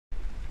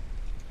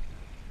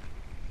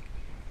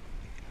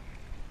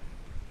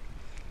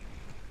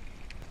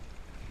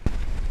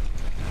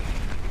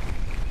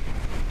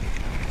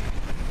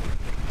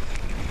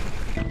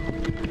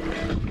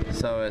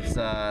So it's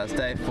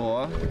day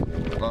 4,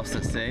 lost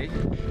at sea.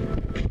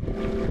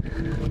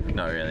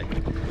 Not really.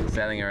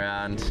 Sailing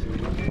around.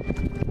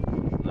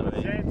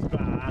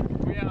 Zanzibar,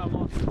 we are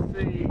lost at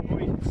sea. All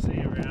you can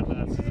see around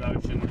us is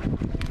ocean.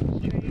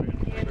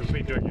 We've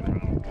been drinking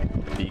rum.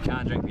 But you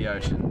can't drink the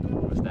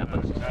ocean.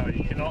 Established. No,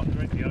 you cannot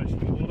drink the ocean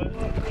water.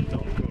 It's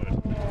not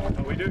good.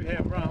 But we do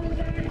have rum.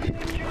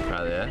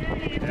 Right there.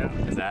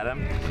 Yeah. Is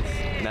Adam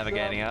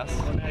navigating us?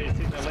 Well, now you're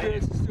sitting the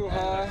Spirits land. are still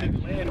high,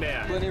 Land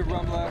now. plenty of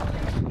rum left.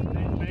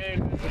 That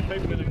land is a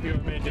figment of your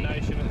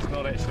imagination. It's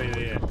not actually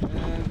there.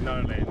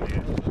 No land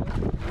there.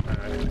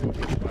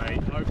 Way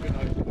open.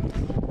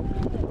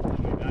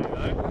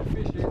 No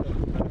fish either.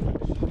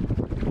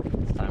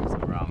 It's time for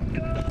some rum.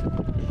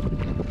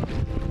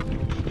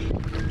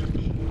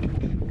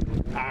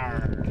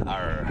 Arr.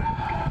 Arr.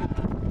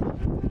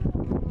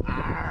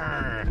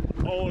 Arr.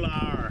 All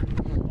arr.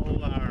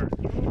 All arr.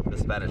 The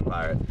Spanish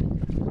pirate.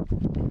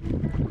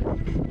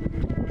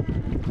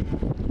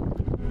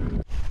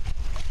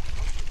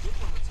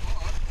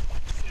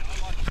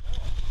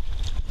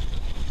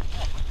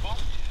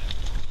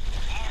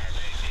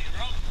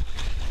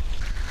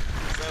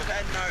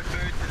 No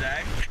food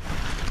today.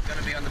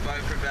 Gonna be on the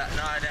boat for about 9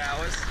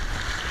 hours.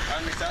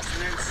 Only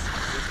sustenance,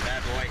 this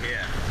bad boy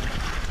here.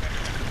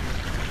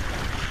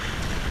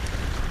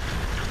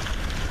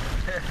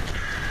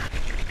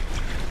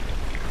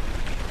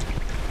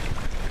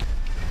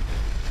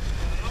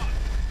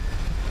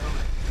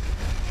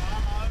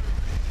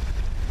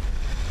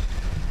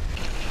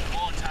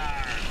 Water.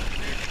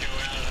 Need to go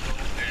out of the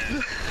boat there.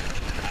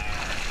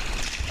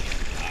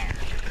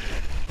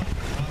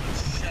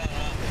 Shut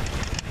up.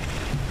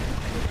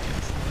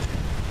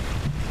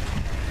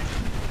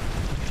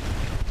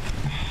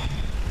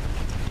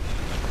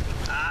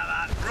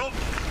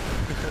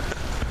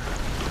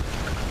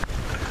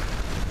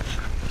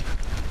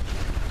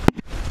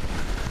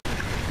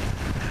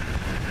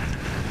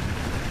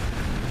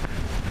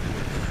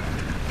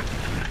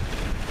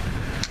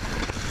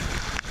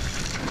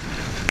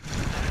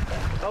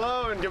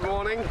 Hello and good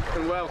morning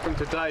and welcome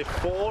to day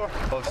 4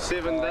 of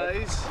 7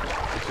 days,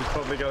 which is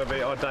probably going to be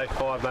day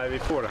 5, maybe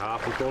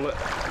 4.5 we'll call it,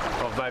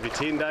 of maybe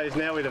 10 days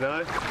now, we don't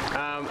know.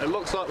 It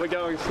looks like we're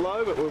going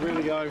slow, but we're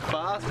really going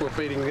fast. We're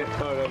feeding that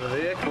boat over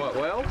there quite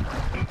well.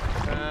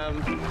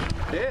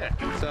 Yeah,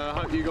 so I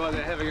hope you guys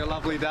are having a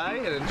lovely day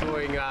and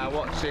enjoying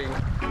watching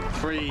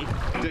 3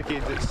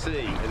 dickheads at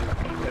sea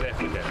in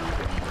Africa.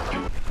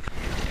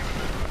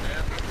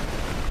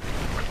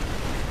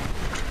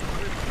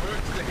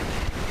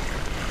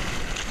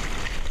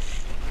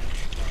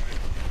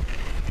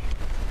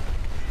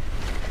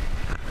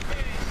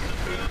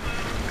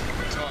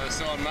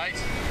 On, mate.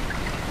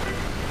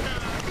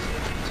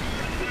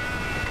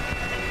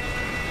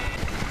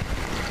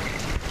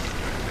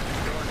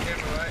 Go on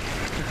camera, mate.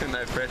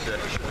 No pressure.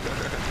 No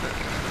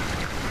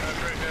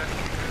pressure.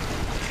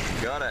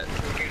 Got it.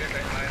 We'll get it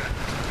back later.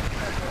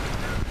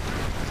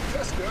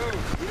 Let's go.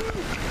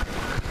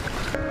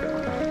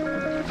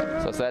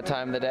 So it's that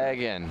time of the day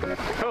again.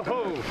 Ho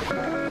ho!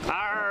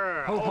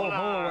 Arr! Ho ho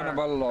ho, and a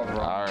bottle of rum.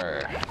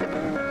 Arr.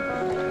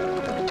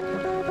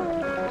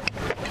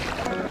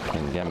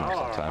 Can get me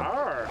sometime.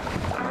 Arr!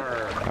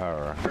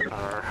 Arr.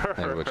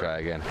 Maybe we'll try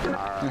again.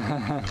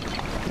 Arr!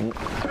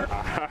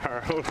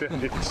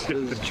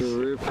 There's a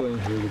giraffe playing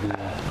here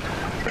today.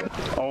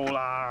 All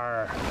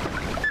arr!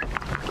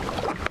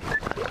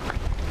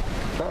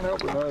 Can't help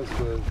but notice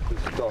the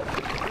stop.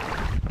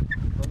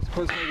 I'm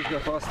supposed to make this go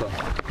faster.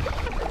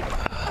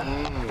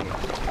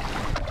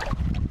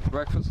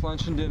 Breakfast,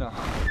 lunch and dinner. I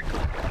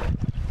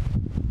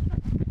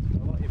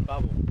like your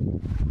bubble.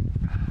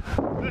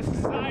 This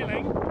is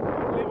sailing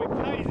 11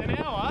 k's an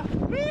hour.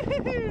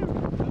 Woo-hoo-hoo!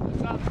 The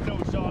sun's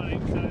still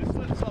shining, so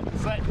slip, slop and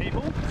slap,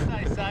 people.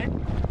 Stay safe.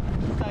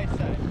 Stay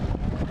safe.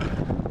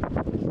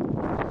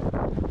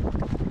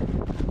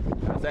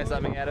 Say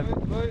something, Adam.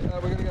 Wait,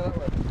 we're gonna go that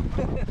way.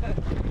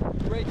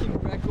 Breaking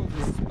records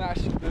and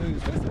smashing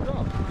booze. Where's the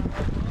drum?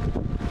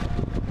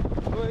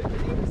 Wait, are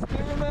you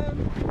steering, man?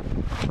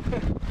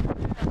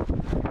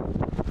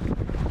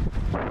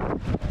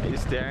 Are you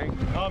staring?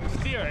 I'm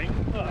steering.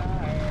 Oh,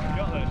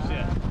 got this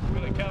shit.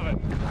 Got it covered.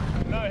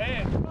 No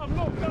hand. Oh,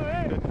 look, no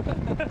hand.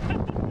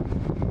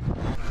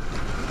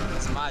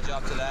 It's my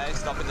job today,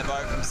 stopping the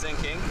boat from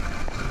sinking.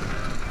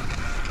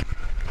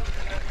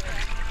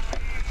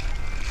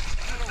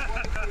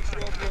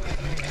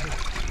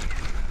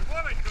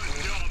 What a good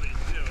job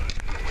he's doing.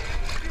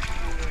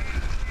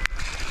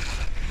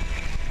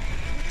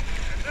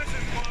 And this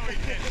is why we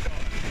get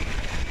on.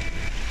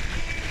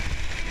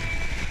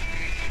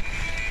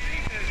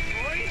 Jesus,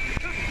 boy.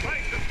 Just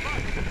break the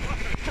fuck.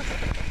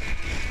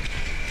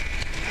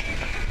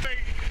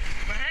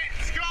 My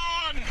hat's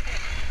gone.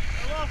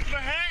 I lost my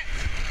hat.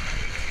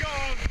 It's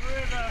gone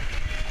forever.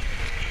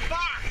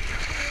 Fuck.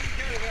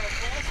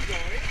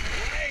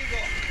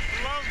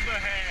 Love the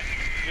hat.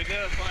 You're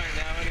never flying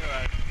now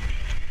anyway.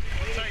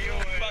 I'll take your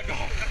word. Fuck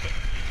off.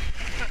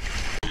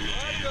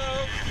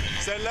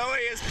 So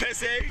Louie is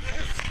pissing.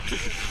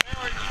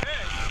 Now he's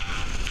pissed.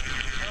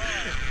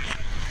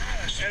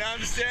 And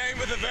I'm steering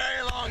with a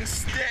very long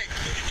stick.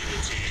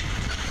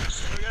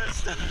 We're gonna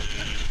start.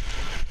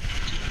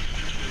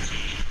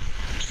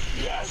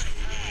 Yes!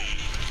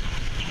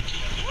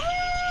 Woo!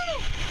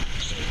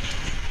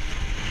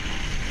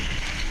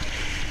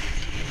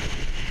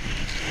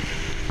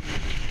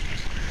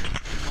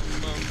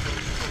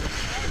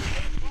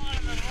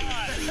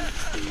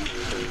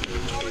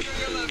 Oh, you're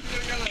going left,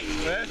 you're going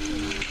left. Left?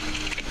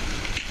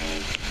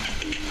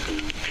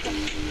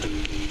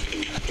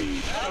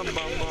 Bum,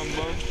 bum, bum,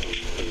 bum.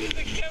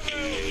 The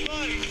camera was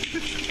fine.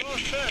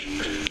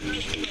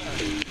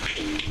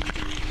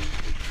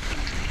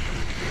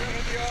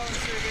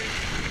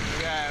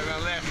 Yeah, we're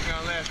going left, we're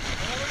going left.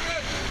 Oh, we're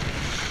good.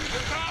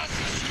 We're past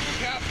the school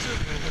captain.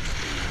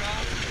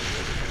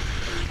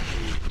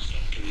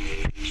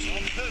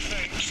 I'm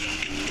perfect.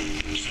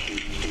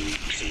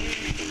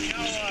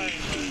 No way.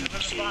 For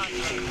the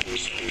bathroom.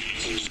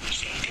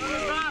 For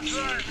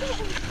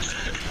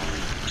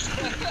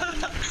the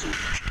bathroom.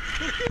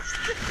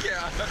 Stick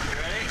out.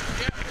 Ready?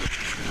 Yep.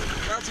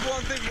 That's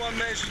one thing one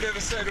man should never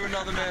say to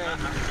another man.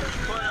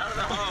 Point out of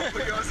the hole.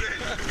 Put yours in.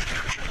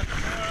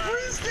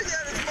 Please stick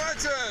out. It's my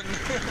turn.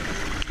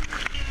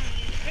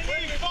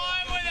 Can you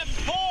find where the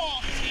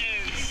port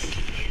is?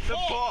 The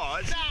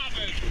port?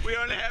 We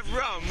only have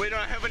rum. We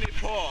don't have any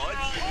port.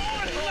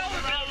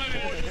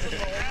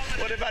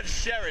 What about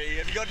sherry?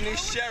 Have you got any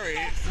sherry?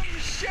 Some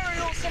sherry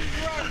or some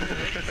rum.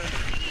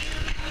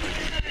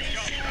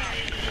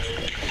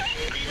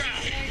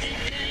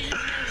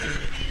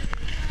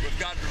 We've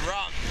got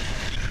rum.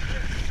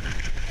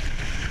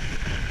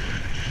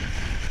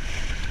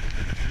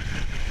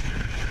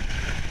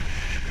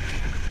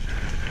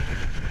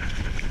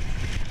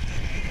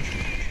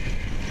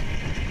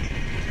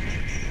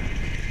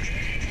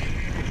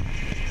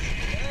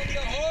 And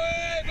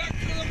ahoy! Back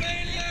to the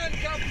mainland,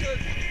 Captain!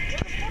 Where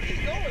the fuck is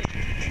going?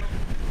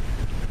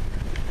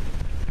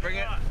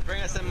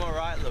 Bring us in more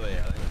right, Louis,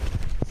 I think.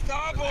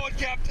 Starboard,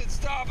 Captain,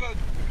 starboard!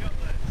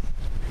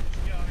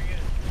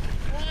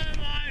 Why am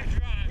I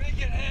drunk? We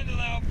can handle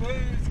our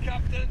booze,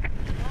 Captain.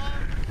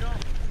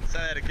 Say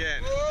that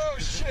again. Oh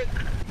shit!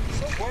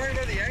 Stop worrying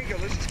about the anchor,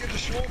 let's just get the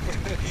shore first.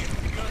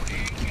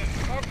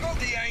 I've got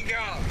the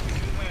anchor!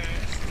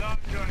 Stop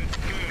going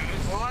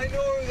first. I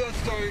know the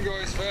stone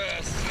goes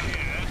first.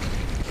 Yeah.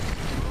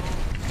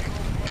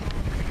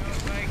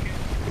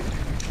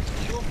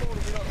 It's your fault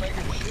if you're not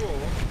making the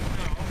shore.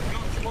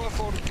 It's my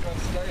fault if you don't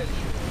stay at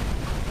shore.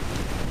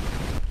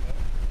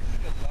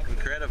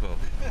 Incredible.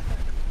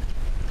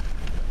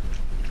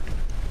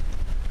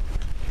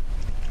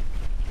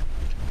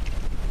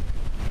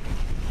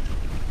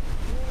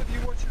 All of you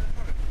watching at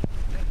home,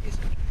 that is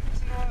an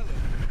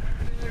island.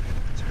 And if you look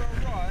to our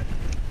right,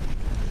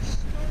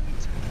 Stone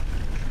Town.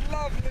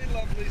 Lovely,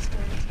 lovely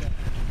Stone Town.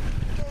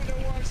 Don't know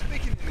why I'm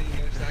speaking in an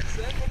English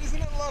accent, but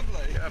isn't it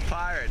lovely? You're a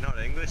pirate, not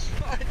English.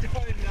 I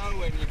don't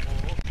know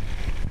anymore.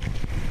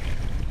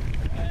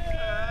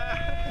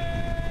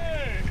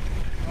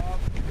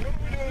 What are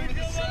we doing with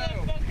the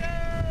sail?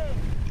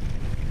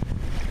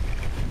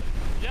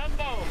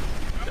 Jumbo!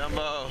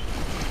 Jumbo.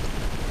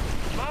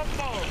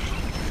 Mambo!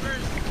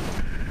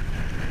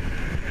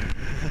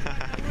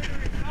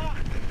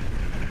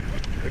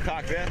 The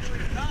cock there?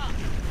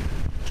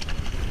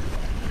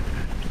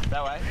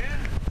 That way? Yeah.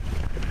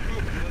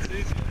 That's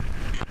easier.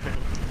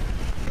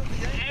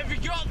 Have you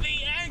got the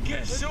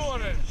anchor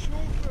sorted?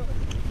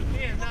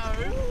 Yeah, no.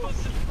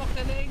 What's the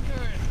fucking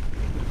anchor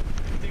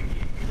in?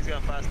 He's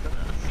going faster than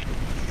us.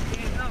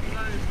 He's not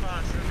going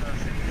faster than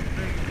us.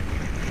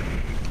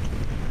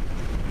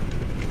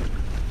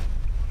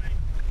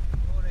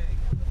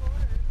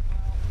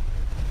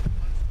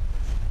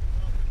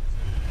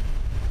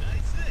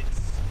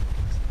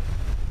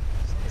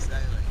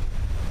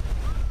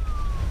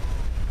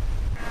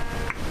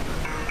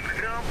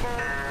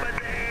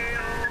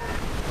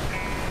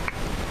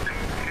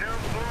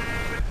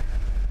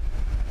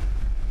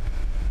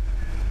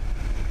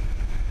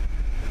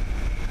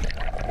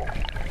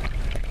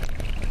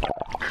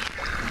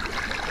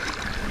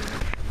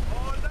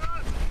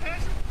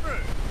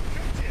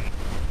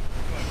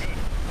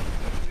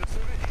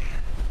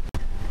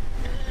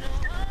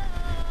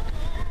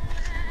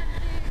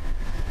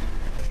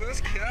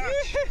 First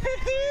catch. It's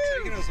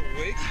taking us a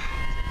week.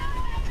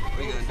 What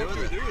are you going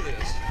to do with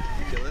this?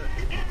 Kill it.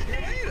 You're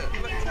going to eat it.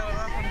 Let's cut it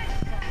up and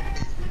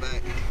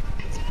bait.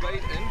 It's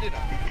bait and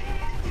dinner.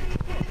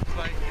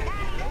 Bait and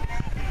dinner.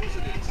 Of course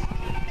it is.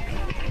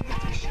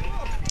 Shut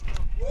up.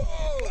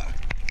 Whoa!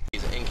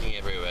 He's inking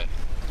everywhere.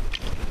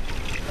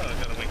 Oh, I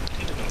got a wink.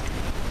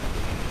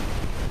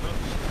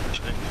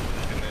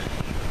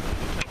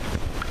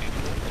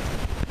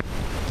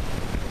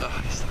 Oh,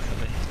 he's stuck at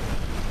me.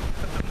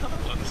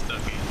 I'm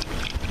stuck in.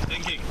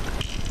 Thinking.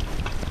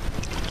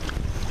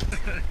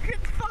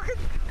 Get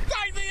fucking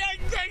take the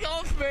egg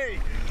off me!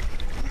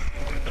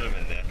 Put him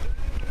in there.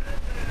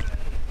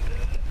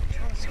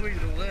 Trying to squeeze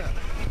it all out.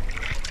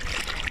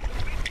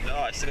 No,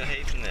 I still got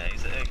heaps in there.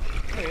 He's an egg.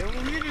 Hey, what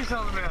will you do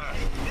something about it?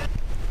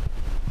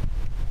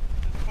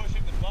 Just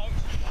pushing the boat.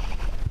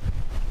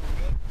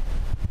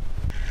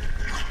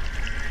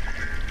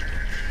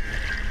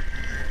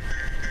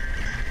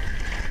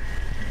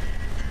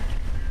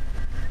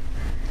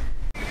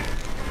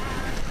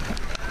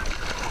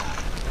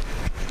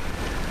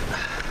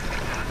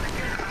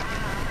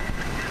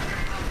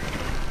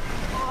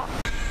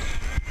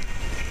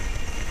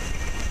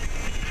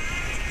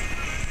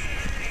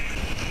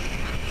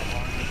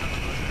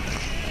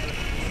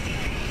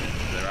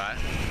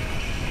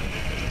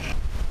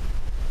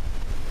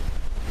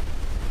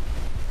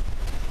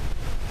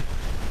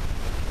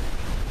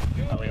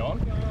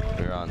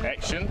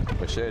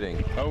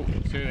 Oh,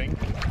 shooting.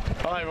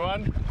 Hi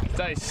everyone, it's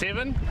day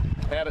 7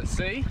 out at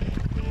sea.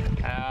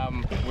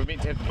 We're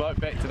meant to have the boat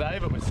back today,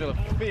 but we're still a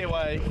fair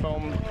way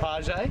from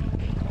Page,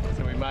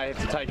 so we may have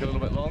to take a little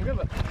bit longer,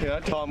 but you know,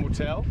 time will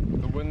tell.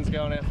 The wind's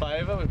going in our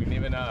favour, but we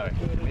never know,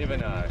 never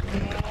know.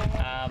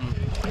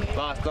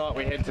 Last night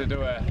we had to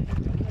do a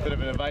bit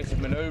of an evasive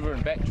manoeuvre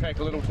and backtrack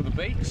a little to the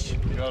beach.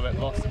 We got a bit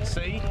lost at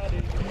sea,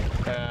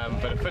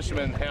 but a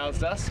fisherman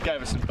housed us,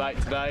 gave us some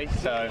bait today,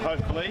 so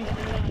hopefully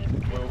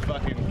we'll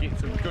fucking get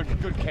some good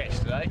catch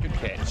today, good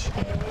catch.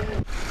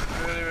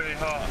 Really, really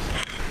hot.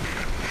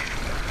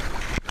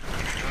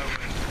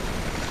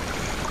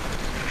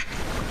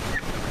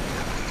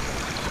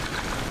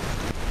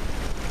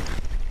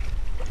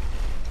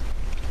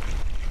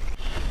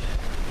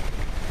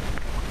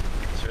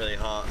 It's really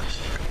hot.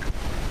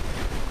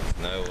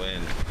 No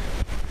wind.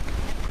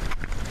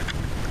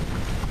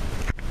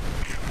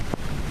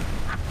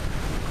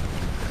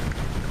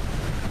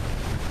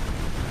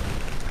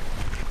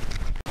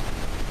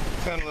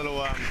 Found a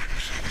little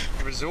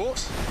resort,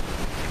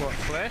 quite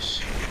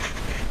flash.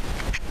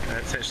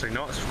 It's actually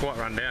not, it's quite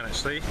run down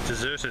actually,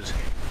 deserted.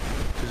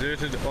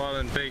 Deserted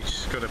island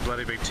beach, got a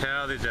bloody big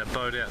tower, there's our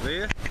boat out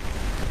there.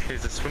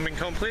 Here's the swimming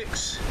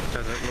complex,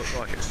 doesn't look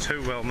like it's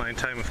too well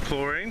maintained with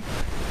chlorine.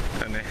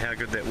 Don't know how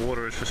good that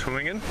water is for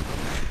swimming in.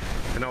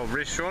 An old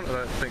restaurant, I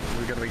don't think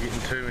we're going to be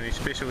getting too many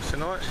specials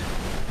tonight.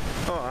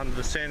 Oh, under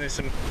the sand there's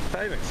some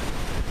pavements.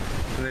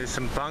 And there's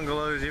some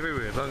bungalows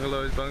everywhere,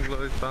 bungalows.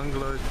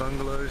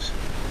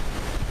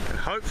 And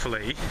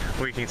hopefully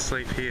we can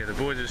sleep here. The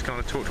boys are just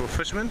going to talk to a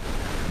fisherman,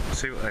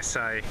 see what they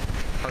say.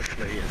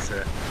 Hopefully it's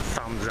a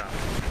thumbs up.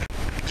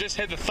 Just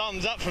had the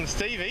thumbs up from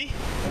Stevie.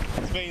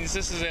 This means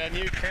this is our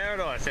new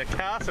paradise, our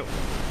castle.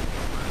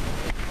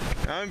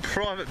 Our own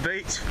private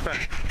beach, but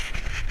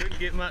couldn't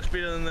get much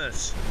better than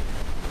this.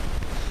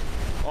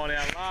 On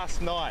our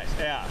last night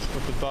out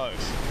with the boat.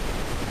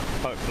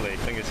 Hopefully,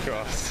 fingers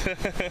crossed.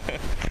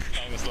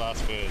 Famous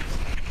last words.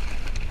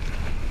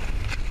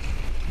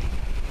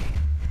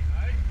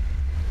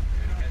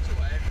 Catch a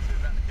wave, we're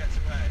about to catch a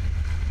wave.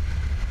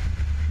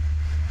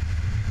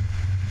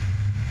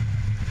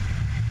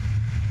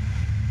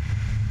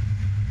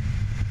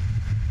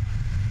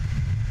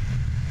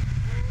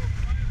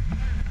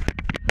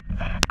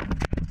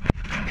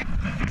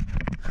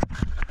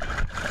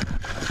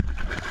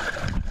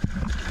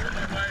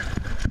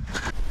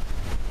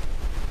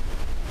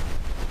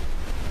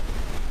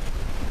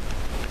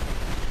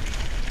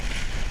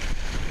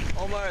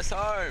 Almost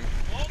home.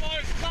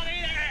 Almost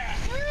bloody there!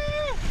 Woo!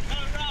 No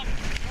rum!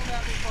 Come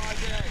out me 5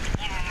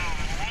 Ah,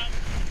 rum!